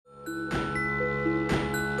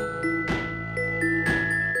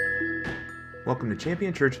Welcome to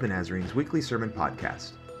Champion Church of the Nazarene's weekly sermon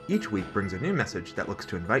podcast. Each week brings a new message that looks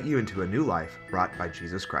to invite you into a new life brought by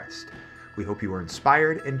Jesus Christ. We hope you are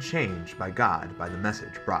inspired and changed by God by the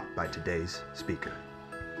message brought by today's speaker.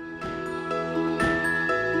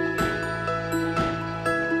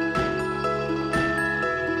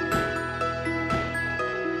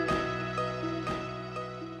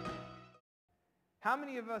 How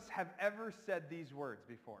many of us have ever said these words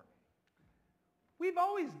before? We've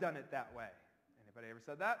always done it that way. Anybody ever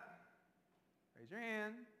said that? Raise your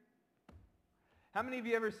hand. How many of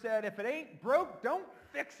you ever said, if it ain't broke, don't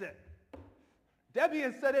fix it? Debbie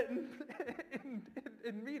has said it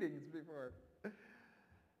in meetings before.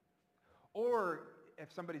 Or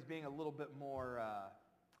if somebody's being a little bit more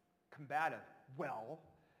combative, well,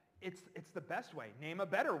 it's the best way. Name a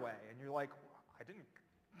better way. And you're like, I'm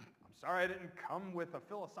sorry I didn't come with a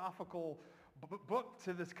philosophical book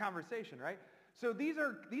to this conversation, right? So these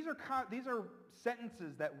are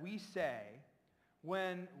sentences that we say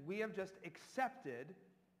when we have just accepted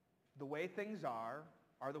the way things are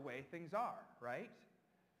the way things are, right?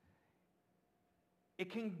 It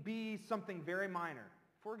can be something very minor.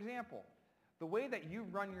 For example, the way that you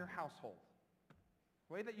run your household.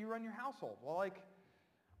 The way that you run your household.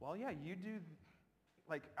 Well, yeah, you do.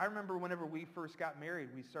 Like, I remember whenever we first got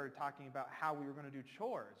married, we started talking about how we were going to do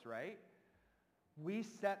chores, right? We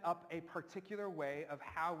set up a particular way of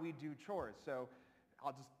how we do chores. So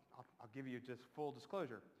I'll give you just full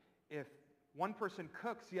disclosure. If one person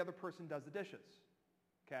cooks, the other person does the dishes,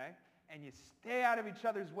 okay? And you stay out of each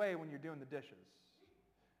other's way when you're doing the dishes.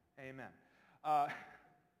 Amen.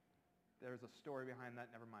 There's a story behind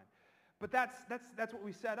that, never mind. But that's what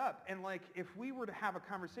we set up. And like, if we were to have a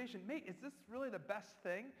conversation, mate, is this really the best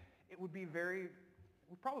thing? It would be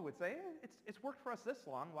we probably would say, it's worked for us this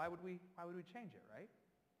long. Why would we change it, right?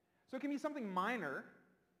 So it can be something minor,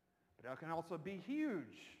 but it can also be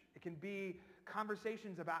huge. It can be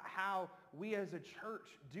conversations about how we as a church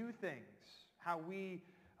do things, how we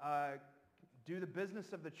do the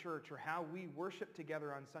business of the church, or how we worship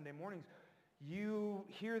together on Sunday mornings. You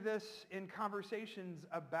hear this in conversations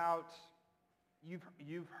about,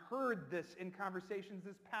 you've heard this in conversations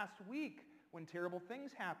this past week when terrible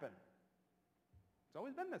things happen. It's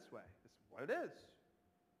always been this way. This is what it is.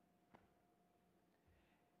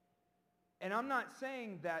 And I'm not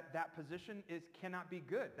saying that position cannot be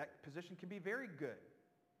good. That position can be very good.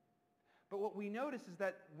 But what we notice is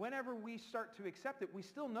that whenever we start to accept it, we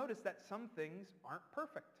still notice that some things aren't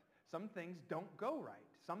perfect. Some things don't go right.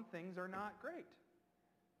 Some things are not great.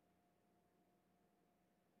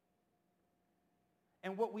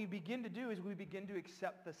 And what we begin to do is we begin to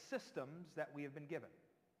accept the systems that we have been given.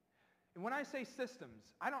 And when I say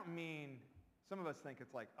systems, I don't mean, some of us think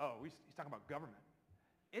it's like, oh, he's talking about government.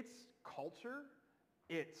 It's culture,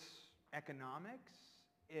 it's economics,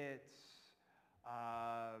 it's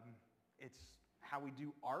how we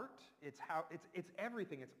do art, it's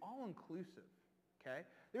everything. It's all inclusive. Okay?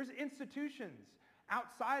 There's institutions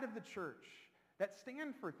outside of the church that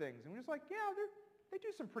stand for things. And we're just like, yeah, they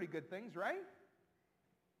do some pretty good things, right?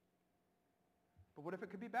 But what if it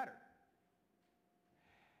could be better?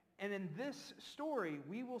 And in this story,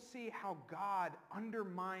 we will see how God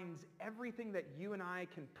undermines everything that you and I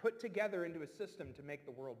can put together into a system to make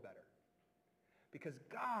the world better. Because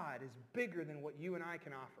God is bigger than what you and I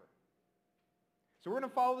can offer. So we're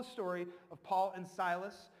going to follow the story of Paul and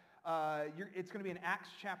Silas. It's going to be in Acts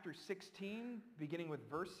chapter 16, beginning with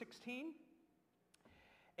verse 16.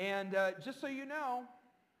 And just so you know,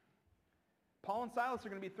 Paul and Silas are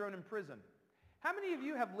going to be thrown in prison. How many of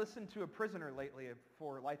you have listened to a prisoner lately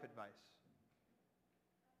for life advice?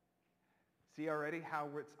 See already how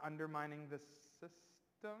it's undermining the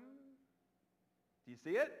system? Do you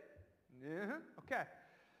see it? Yeah. Okay.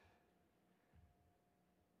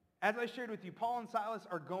 As I shared with you, Paul and Silas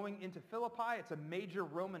are going into Philippi. It's a major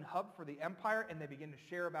Roman hub for the empire, and they begin to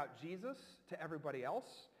share about Jesus to everybody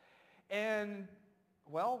else. And,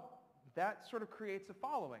 well, that sort of creates a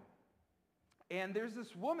following. And there's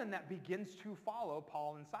this woman that begins to follow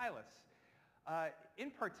Paul and Silas. In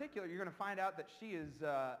particular, you're going to find out that she is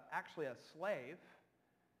actually a slave,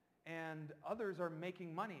 and others are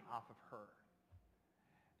making money off of her.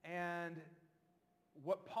 And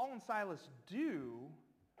what Paul and Silas do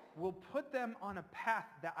will put them on a path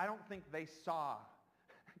that I don't think they saw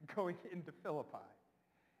going into Philippi.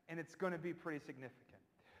 And it's going to be pretty significant.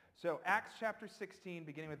 So Acts chapter 16,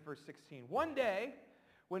 beginning with verse 16. One day,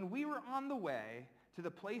 when we were on the way to the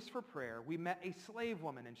place for prayer, we met a slave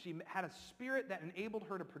woman, and she had a spirit that enabled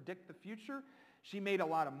her to predict the future. She made a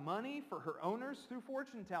lot of money for her owners through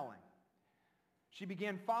fortune telling. She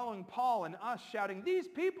began following Paul and us, shouting, "These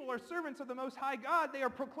people are servants of the Most High God. They are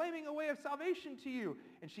proclaiming a way of salvation to you."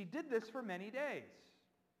 And she did this for many days.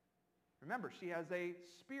 Remember, she has a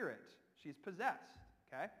spirit. She's possessed,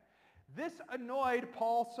 okay? This annoyed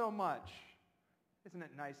Paul so much. Isn't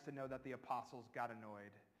it nice to know that the apostles got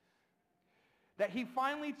annoyed? That he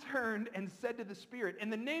finally turned and said to the spirit, "In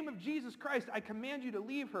the name of Jesus Christ, I command you to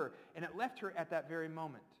leave her." And it left her at that very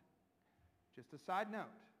moment. Just a side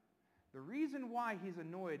note. The reason why he's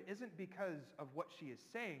annoyed isn't because of what she is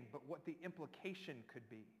saying, but what the implication could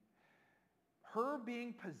be. Her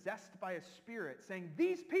being possessed by a spirit, saying,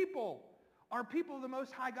 "These people are people of the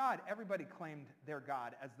Most High God." Everybody claimed their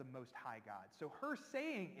God as the Most High God. So her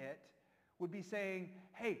saying it would be saying,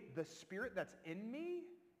 hey, the spirit that's in me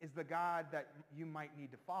is the God that you might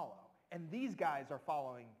need to follow. And these guys are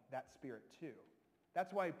following that spirit too.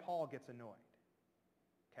 That's why Paul gets annoyed.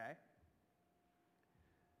 Okay?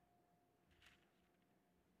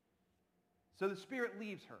 So the spirit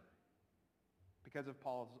leaves her because of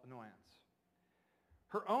Paul's annoyance.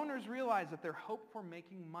 Her owners realized that their hope for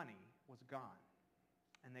making money was gone.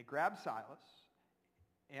 And they grabbed Silas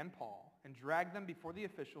and Paul and dragged them before the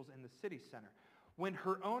officials in the city center. When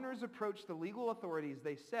her owners approached the legal authorities,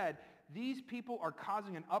 they said, "These people are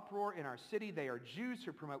causing an uproar in our city. They are Jews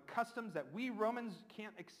who promote customs that we Romans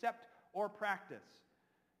can't accept or practice."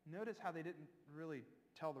 Notice how they didn't really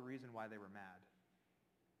tell the reason why they were mad.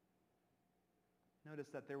 Notice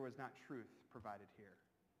that there was not truth provided here.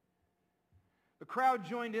 The crowd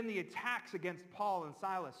joined in the attacks against Paul and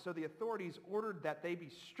Silas, so the authorities ordered that they be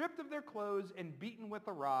stripped of their clothes and beaten with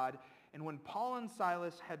a rod. And when Paul and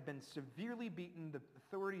Silas had been severely beaten, the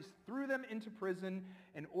authorities threw them into prison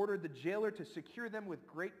and ordered the jailer to secure them with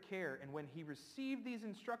great care. And when he received these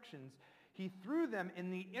instructions, he threw them in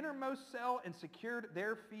the innermost cell and secured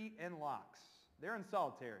their feet in locks. They're in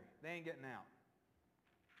solitary. They ain't getting out.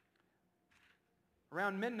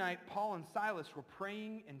 Around midnight, Paul and Silas were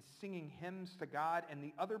praying and singing hymns to God, and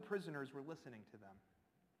the other prisoners were listening to them.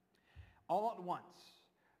 All at once,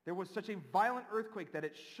 there was such a violent earthquake that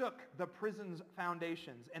it shook the prison's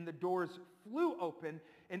foundations, and the doors flew open,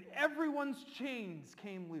 and everyone's chains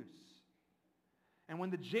came loose. And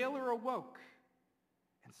when the jailer awoke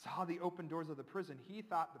and saw the open doors of the prison, he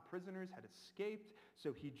thought the prisoners had escaped,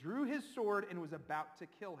 so he drew his sword and was about to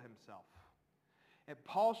kill himself. And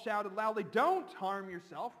Paul shouted loudly, "Don't harm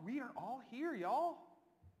yourself. We are all here, y'all."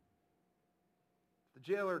 The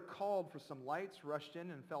jailer called for some lights, rushed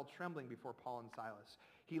in, and fell trembling before Paul and Silas.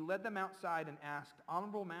 He led them outside and asked,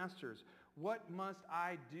 "Honorable masters, what must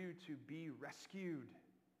I do to be rescued?"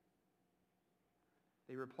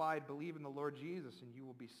 They replied, "Believe in the Lord Jesus, and you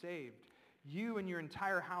will be saved, you and your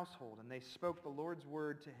entire household." And they spoke the Lord's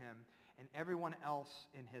word to him and everyone else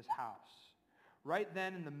in his house. Right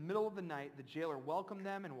then, in the middle of the night, the jailer welcomed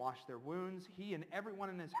them and washed their wounds. He and everyone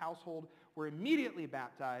in his household were immediately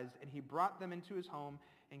baptized, and he brought them into his home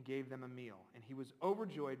and gave them a meal. And he was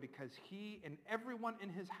overjoyed because he and everyone in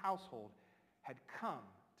his household had come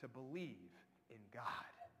to believe in God.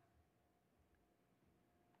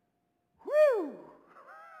 Whew!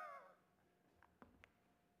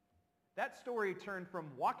 That story turned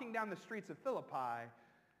from walking down the streets of Philippi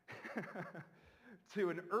to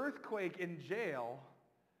an earthquake in jail,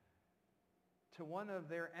 to one of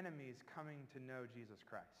their enemies coming to know Jesus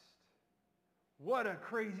Christ. What a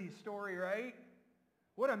crazy story, right?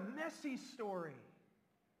 What a messy story.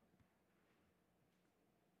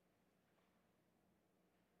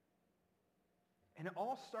 And it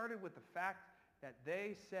all started with the fact that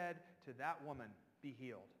they said to that woman, "Be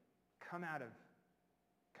healed. Come out of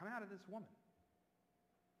this woman."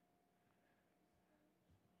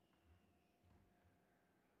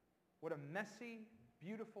 What a messy,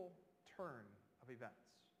 beautiful turn of events.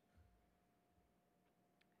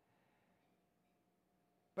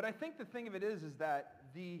 But I think the thing of it is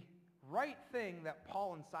that the right thing that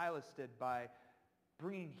Paul and Silas did by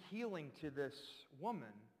bringing healing to this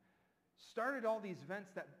woman started all these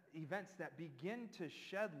events that begin to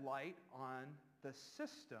shed light on the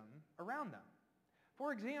system around them.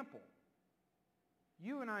 For example,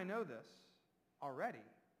 you and I know this already,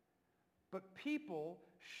 but people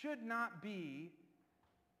should not be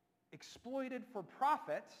exploited for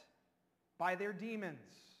profit by their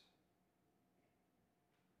demons.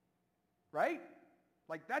 Right?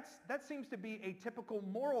 Like that seems to be a typical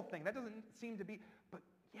moral thing. That doesn't seem to be, but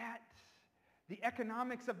yet the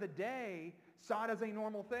economics of the day saw it as a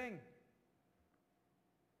normal thing.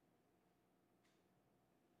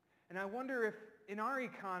 And I wonder if in our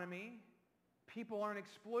economy, people aren't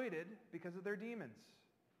exploited because of their demons.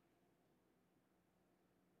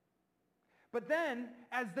 But then,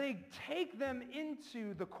 as they take them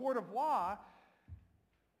into the court of law,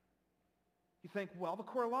 you think, well, the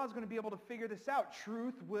court of law is going to be able to figure this out.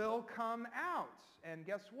 Truth will come out. And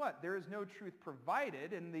guess what? There is no truth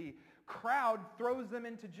provided, and the crowd throws them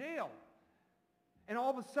into jail. And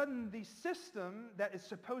all of a sudden, the system that is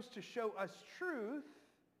supposed to show us truth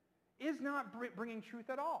is not bringing truth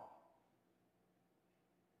at all.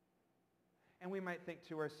 And we might think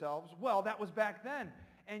to ourselves, well, that was back then.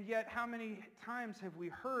 And yet, how many times have we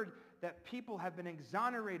heard that people have been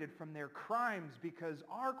exonerated from their crimes because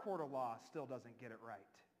our court of law still doesn't get it right?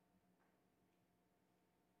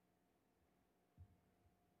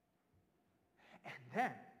 And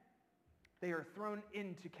then they are thrown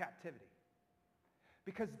into captivity.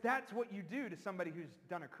 Because that's what you do to somebody who's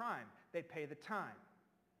done a crime. They pay the time.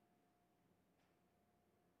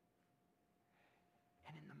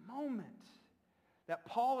 And in the moment that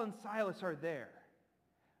Paul and Silas are there,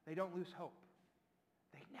 they don't lose hope.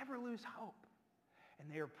 They never lose hope.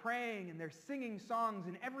 And they are praying and they're singing songs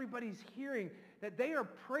and everybody's hearing that they are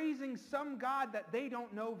praising some God that they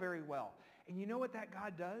don't know very well. And you know what that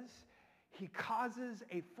God does? He causes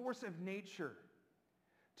a force of nature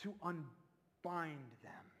to unbind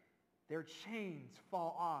them. Their chains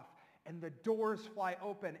fall off and the doors fly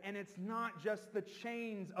open. And it's not just the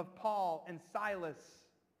chains of Paul and Silas.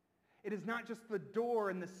 It is not just the door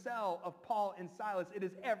in the cell of Paul and Silas. It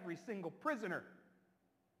is every single prisoner.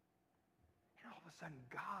 And all of a sudden,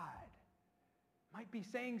 God might be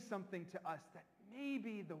saying something to us that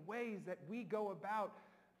maybe the ways that we go about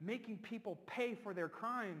making people pay for their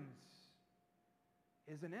crimes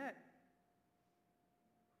isn't it.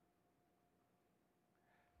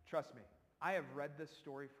 Trust me, I have read this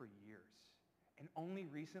story for years, and only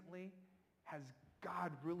recently has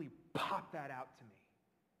God really popped that out to me.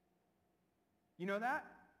 You know that?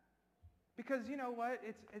 Because you know what?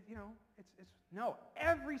 No,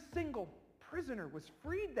 every single prisoner was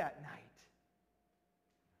freed that night.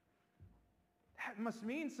 That must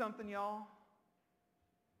mean something, y'all.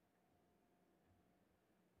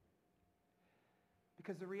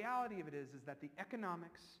 Because the reality of it is that the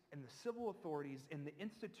economics and the civil authorities and the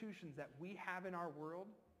institutions that we have in our world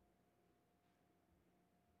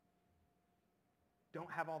don't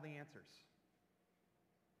have all the answers.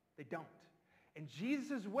 They don't. And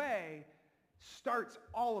Jesus' way starts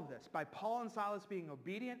all of this by Paul and Silas being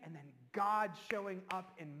obedient and then God showing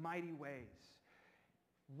up in mighty ways.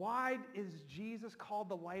 Why is Jesus called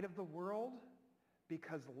the light of the world?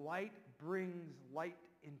 Because light brings light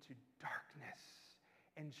into darkness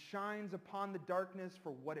and shines upon the darkness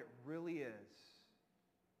for what it really is.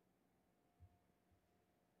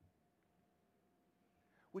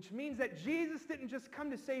 Which means that Jesus didn't just come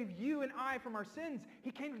to save you and I from our sins.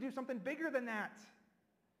 He came to do something bigger than that.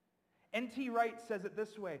 N.T. Wright says it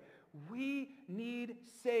this way: we need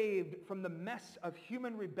saved from the mess of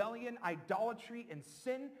human rebellion, idolatry, and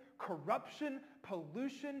sin, corruption,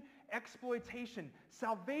 pollution, exploitation.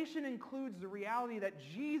 Salvation includes the reality that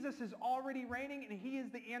Jesus is already reigning and he is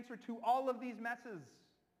the answer to all of these messes.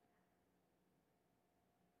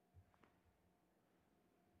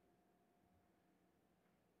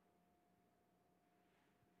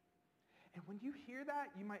 And when you hear that,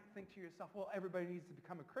 you might think to yourself, well, everybody needs to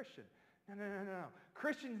become a Christian. No.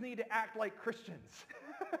 Christians need to act like Christians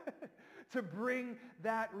to bring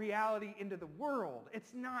that reality into the world.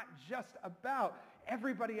 It's not just about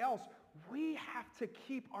everybody else. We have to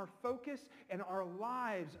keep our focus and our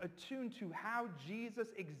lives attuned to how Jesus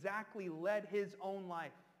exactly led his own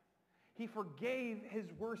life. He forgave his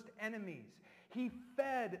worst enemies. He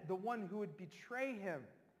fed the one who would betray him.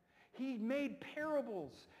 He made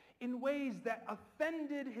parables in ways that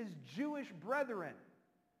offended his Jewish brethren.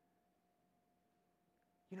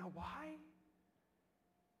 You know why?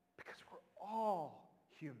 Because we're all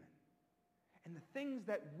human. And the things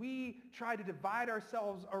that we try to divide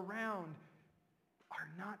ourselves around are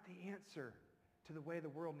not the answer to the way the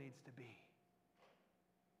world needs to be.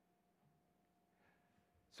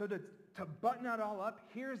 So to button it all up,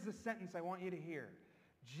 here's the sentence I want you to hear.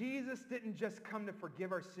 Jesus didn't just come to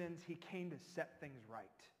forgive our sins, he came to set things right.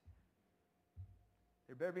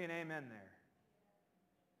 There better be an amen there.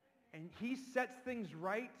 And he sets things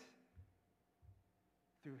right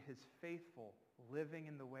through his faithful living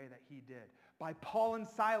in the way that he did. By Paul and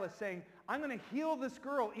Silas saying, I'm going to heal this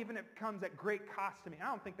girl even if it comes at great cost to me. I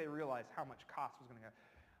don't think they realized how much cost was going to go.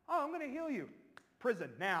 Oh, I'm going to heal you. Prison,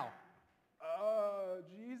 now.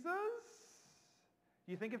 Jesus?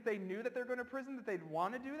 Do you think if they knew that they're going to prison that they'd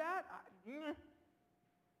want to do that?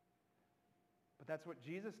 But that's what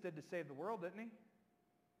Jesus did to save the world, didn't he?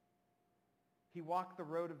 He walked the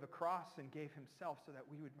road of the cross and gave himself so that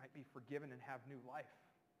we might be forgiven and have new life.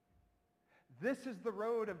 This is the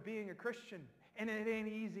road of being a Christian, and it ain't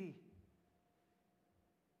easy.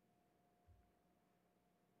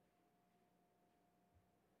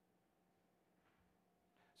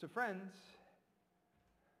 So friends,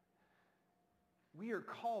 we are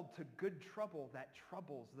called to good trouble that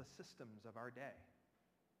troubles the systems of our day.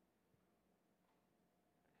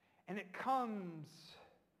 And it comes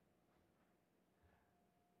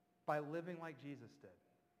by living like Jesus did.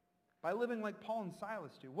 By living like Paul and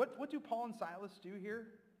Silas do. What do Paul and Silas do here?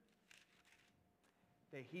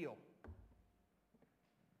 They heal.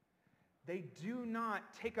 They do not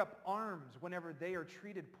take up arms whenever they are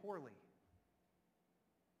treated poorly.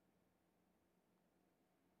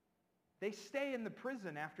 They stay in the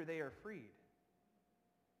prison after they are freed.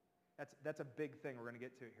 That's a big thing. We're going to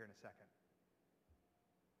get to it here in a second.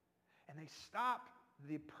 And they stop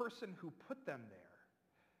the person who put them there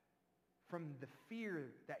from the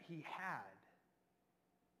fear that he had,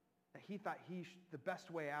 that he thought the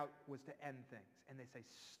best way out was to end things. And they say,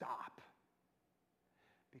 stop.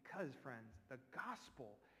 Because, friends, the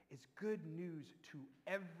gospel is good news to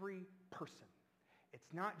every person.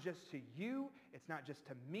 It's not just to you. It's not just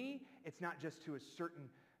to me. It's not just to a certain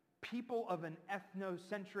people of an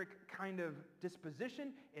ethnocentric kind of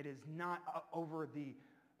disposition. It is not over the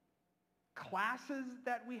classes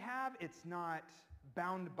that we have. It's not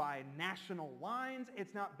bound by national lines.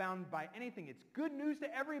 It's not bound by anything. It's good news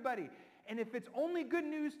to everybody. And if it's only good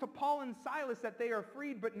news to Paul and Silas that they are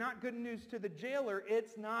freed, but not good news to the jailer,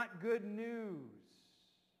 it's not good news.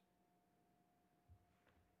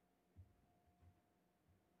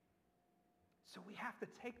 So we have to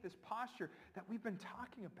take this posture that we've been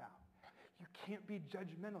talking about. You can't be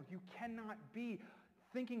judgmental. You cannot be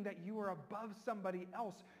thinking that you are above somebody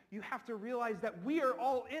else. You have to realize that we are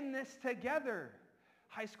all in this together.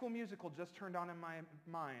 High School Musical just turned on in my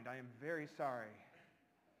mind. I am very sorry.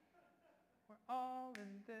 We're all in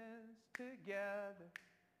this together.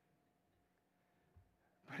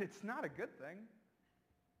 But it's not a good thing.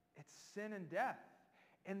 It's sin and death.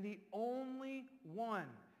 And the only one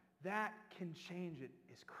that can change it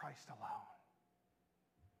is Christ alone.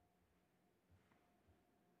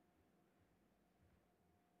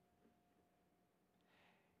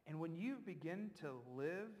 And when you begin to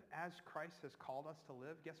live as Christ has called us to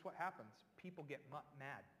live, guess what happens? People get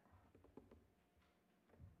mad.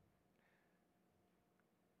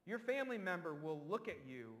 Your family member will look at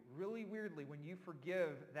you really weirdly when you forgive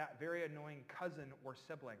that very annoying cousin or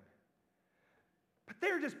sibling. But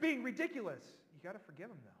they're just being ridiculous. You got to forgive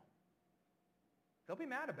them, though. They'll be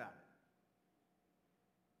mad about it.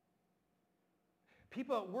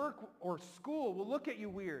 People at work or school will look at you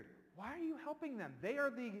weird. Why are you helping them? They are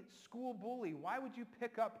the school bully. Why would you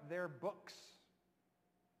pick up their books?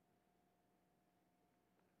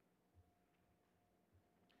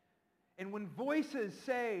 And when voices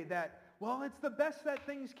say that, well, it's the best that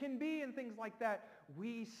things can be and things like that,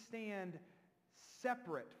 we stand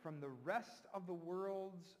separate from the rest of the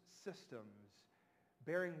world's systems,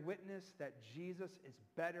 bearing witness that Jesus is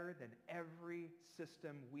better than every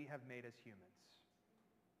system we have made as humans.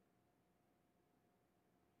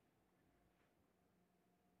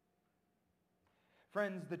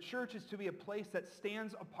 Friends, the church is to be a place that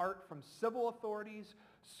stands apart from civil authorities,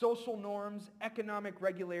 social norms, economic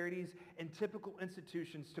regularities, and typical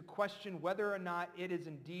institutions to question whether or not it is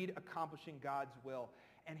indeed accomplishing God's will.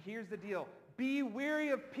 And here's the deal. Be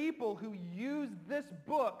wary of people who use this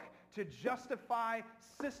book to justify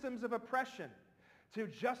systems of oppression, to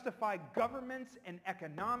justify governments and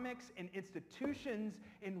economics and institutions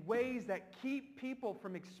in ways that keep people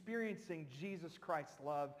from experiencing Jesus Christ's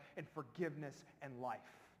love and forgiveness and life.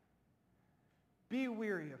 Be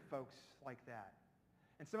wary of folks like that.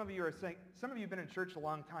 And some of you are saying, some of you have been in church a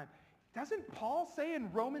long time. Doesn't Paul say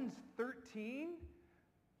in Romans 13,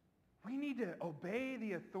 we need to obey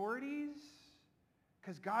the authorities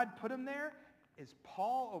because God put them there? Is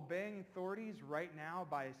Paul obeying authorities right now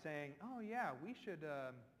by saying, oh yeah, we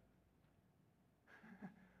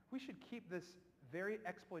should keep this very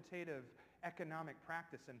exploitative economic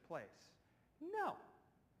practice in place? No.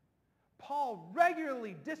 Paul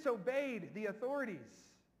regularly disobeyed the authorities.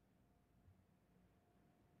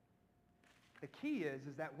 The key is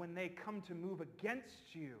that when they come to move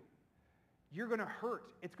against you, you're going to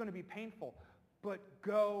hurt. It's going to be painful. But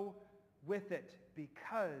go with it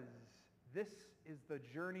because this is the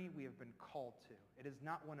journey we have been called to. It is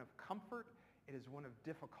not one of comfort. It is one of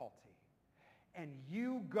difficulty. And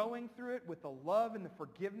you going through it with the love and the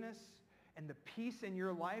forgiveness and the peace in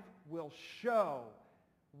your life will show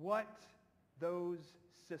what those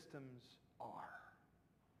systems are.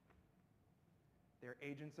 They're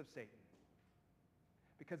agents of Satan.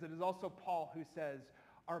 Because it is also Paul who says,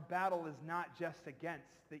 our battle is not just against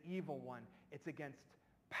the evil one, it's against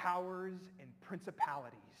powers and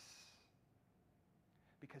principalities.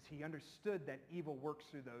 Because he understood that evil works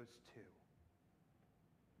through those too.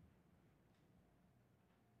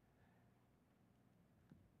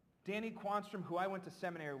 Danny Quanstrom, who I went to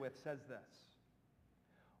seminary with, says this: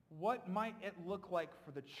 what might it look like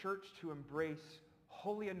for the church to embrace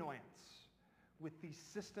holy annoyance with these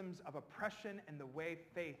systems of oppression and the way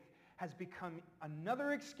faith has become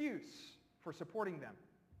another excuse for supporting them?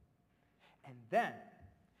 And then,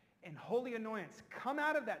 in holy annoyance, come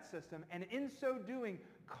out of that system and in so doing,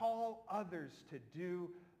 call others to do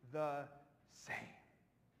the same.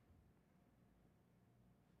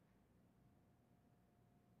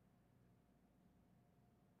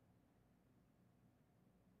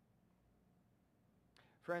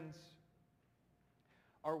 Friends,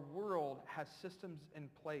 our world has systems in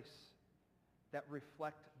place that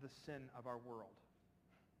reflect the sin of our world.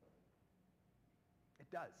 It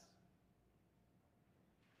does.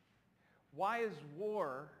 Why is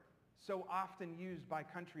war so often used by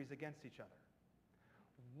countries against each other?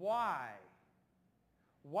 Why?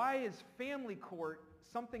 Why is family court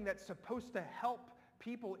something that's supposed to help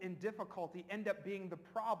people in difficulty end up being the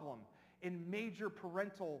problem in major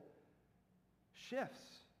parental shifts?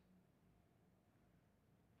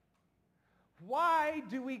 Why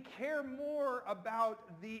do we care more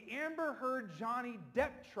about the Amber Heard Johnny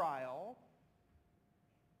Depp trial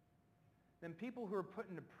than people who are put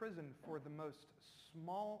into prison for the most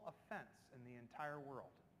small offense in the entire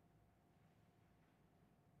world?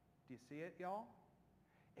 Do you see it, y'all?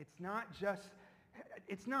 It's not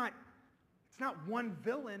one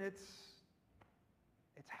villain, it's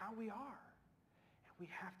how we are. And we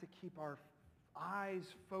have to keep our eyes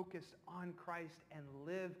focused on Christ and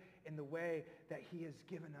live in the way that he has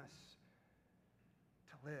given us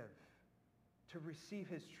to live, to receive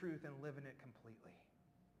his truth and live in it completely.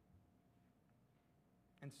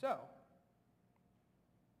 And so,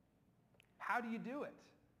 how do you do it?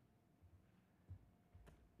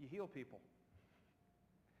 You heal people.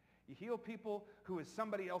 You heal people who is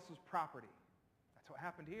somebody else's property. That's what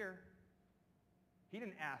happened here. He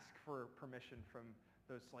didn't ask for permission from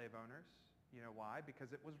those slave owners. You know why?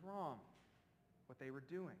 Because it was wrong, what they were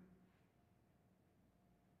doing.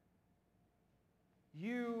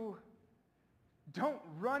 You don't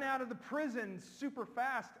run out of the prison super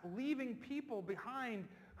fast, leaving people behind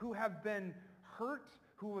who have been hurt,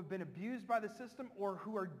 who have been abused by the system, or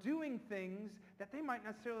who are doing things that they might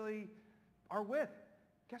necessarily are with.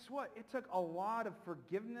 Guess what? It took a lot of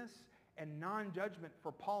forgiveness and non-judgment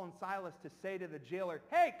for Paul and Silas to say to the jailer,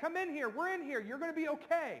 hey, come in here. We're in here. You're going to be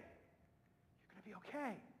okay. You're going to be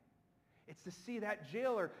okay. It's to see that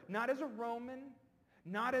jailer not as a Roman,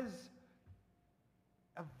 not as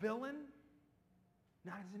a villain,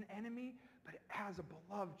 not as an enemy, but as a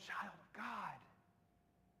beloved child of God.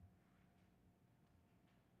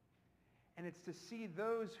 And it's to see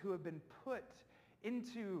those who have been put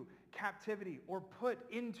into captivity or put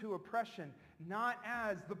into oppression, not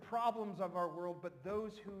as the problems of our world, but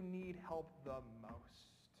those who need help the most.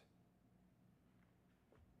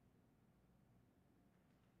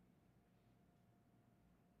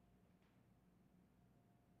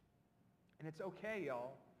 And it's okay,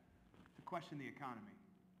 y'all, to question the economy.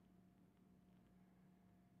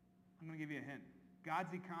 I'm going to give you a hint.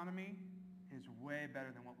 God's economy is way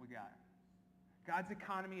better than what we got. God's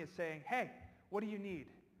economy is saying, hey, what do you need?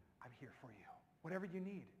 I'm here for you. Whatever you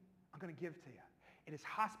need, I'm going to give to you. It is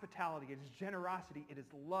hospitality. It is generosity. It is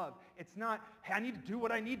love. It's not, hey, I need to do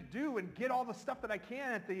what I need to do and get all the stuff that I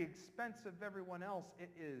can at the expense of everyone else. It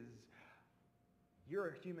is, you're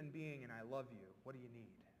a human being and I love you. What do you need?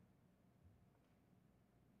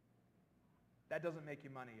 That doesn't make you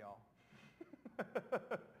money, y'all.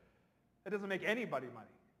 It doesn't make anybody money.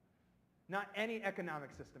 Not any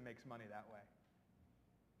economic system makes money that way.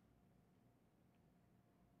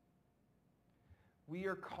 We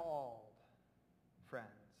are called, friends,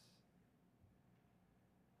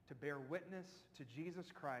 to bear witness to Jesus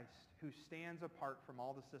Christ, who stands apart from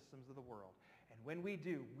all the systems of the world. And when we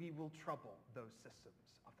do, we will trouble those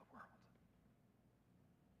systems of the world.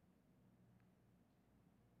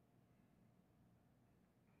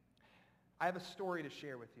 I have a story to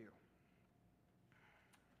share with you.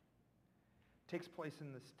 It takes place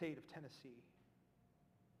in the state of Tennessee.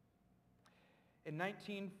 In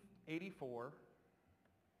 1984,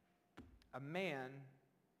 a man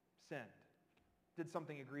sinned, did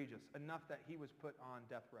something egregious, enough that he was put on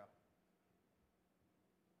death row.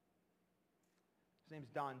 His name's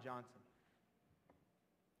Don Johnson.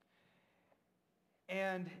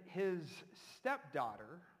 And his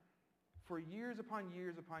stepdaughter, for years upon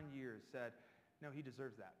years upon years, said, no, he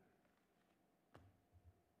deserves that.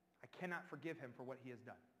 I cannot forgive him for what he has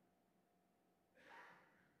done.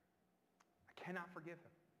 I cannot forgive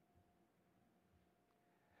him.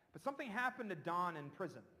 But something happened to Don in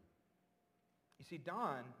prison. You see,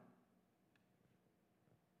 Don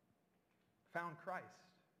found Christ.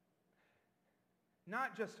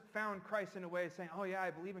 Not just found Christ in a way of saying, oh yeah,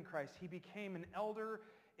 I believe in Christ. He became an elder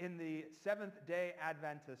in the Seventh-day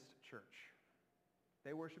Adventist church.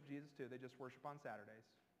 They worship Jesus too. They just worship on Saturdays.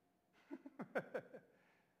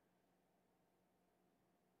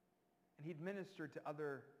 And he'd ministered to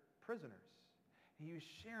other prisoners. And he was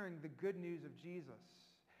sharing the good news of Jesus.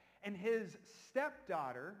 And his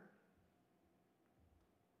stepdaughter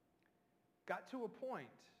got to a point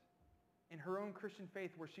in her own Christian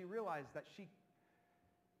faith where she realized that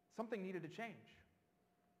something needed to change.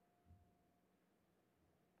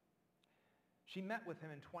 She met with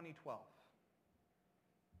him in 2012.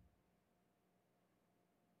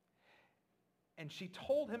 And she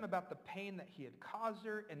told him about the pain that he had caused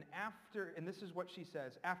her, and this is what she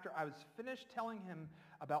says, after I was finished telling him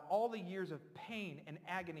about all the years of pain and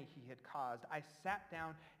agony he had caused, I sat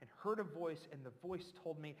down and heard a voice, and the voice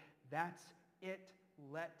told me, that's it,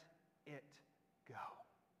 let it go.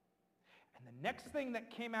 And the next thing that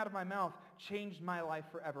came out of my mouth changed my life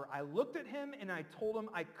forever. I looked at him and I told him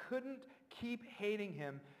I couldn't keep hating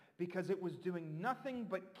him because it was doing nothing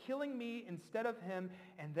but killing me instead of him.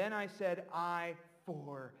 And then I said, I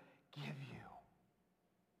forgive you.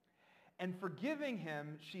 And forgiving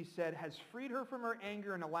him, she said, has freed her from her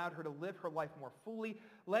anger and allowed her to live her life more fully.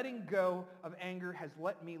 Letting go of anger has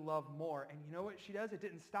let me love more. And you know what she does? It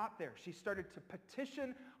didn't stop there. She started to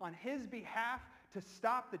petition on his behalf to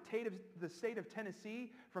stop the state of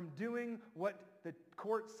Tennessee from doing what the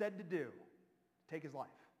court said to do, take his life.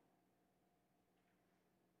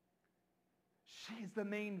 She's the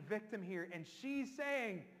main victim here, and she's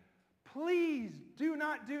saying, please do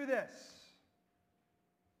not do this.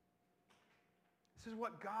 This is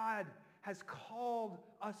what God has called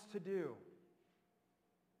us to do.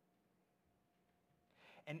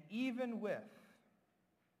 And even with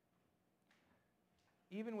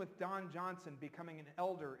Don Johnson becoming an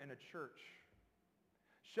elder in a church,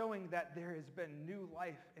 showing that there has been new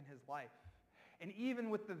life in his life, and even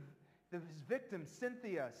with his victim,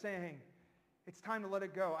 Cynthia, saying, it's time to let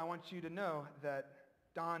it go, I want you to know that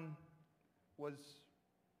Don was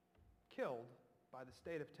killed by the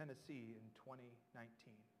state of Tennessee in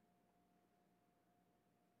 2019.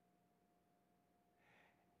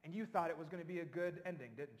 And you thought it was going to be a good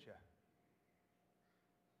ending, didn't you?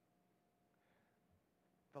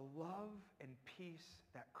 The love and peace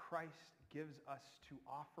that Christ gives us to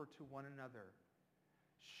offer to one another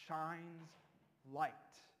shines light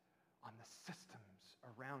on the systems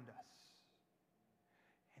around us.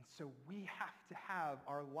 And so we have to have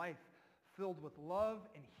our life filled with love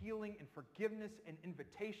and healing and forgiveness and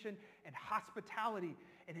invitation and hospitality,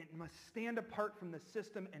 and it must stand apart from the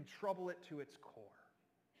system and trouble it to its core.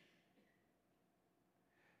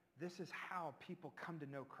 This is how people come to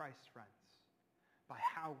know Christ, friends, by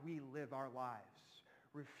how we live our lives,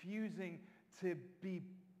 refusing to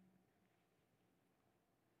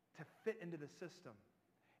fit into the system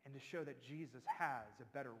and to show that Jesus has a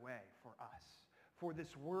better way for us, for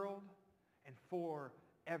this world, and for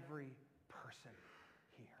every person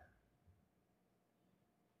here.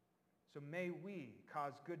 So may we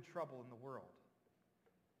cause good trouble in the world.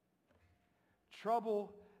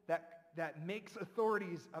 Trouble that makes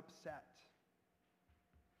authorities upset.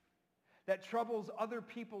 That troubles other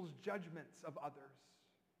people's judgments of others.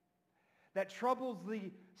 That troubles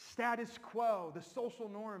the status quo, the social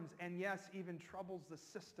norms, and yes, even troubles the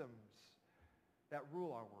systems that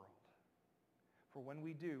rule our world. For when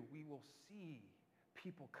we do, we will see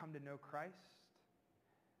people come to know Christ,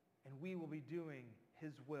 and we will be doing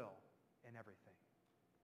His will in everything.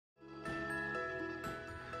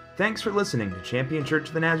 Thanks for listening to Champion Church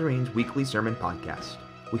of the Nazarene's weekly sermon podcast.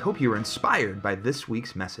 We hope you were inspired by this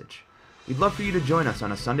week's message. We'd love for you to join us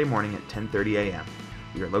on a Sunday morning at 10:30 a.m.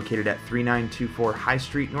 We are located at 3924 High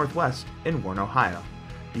Street Northwest in Warren, Ohio.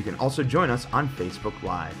 You can also join us on Facebook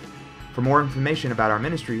Live. For more information about our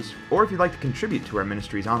ministries, or if you'd like to contribute to our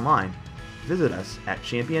ministries online, visit us at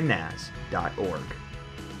championnaz.org.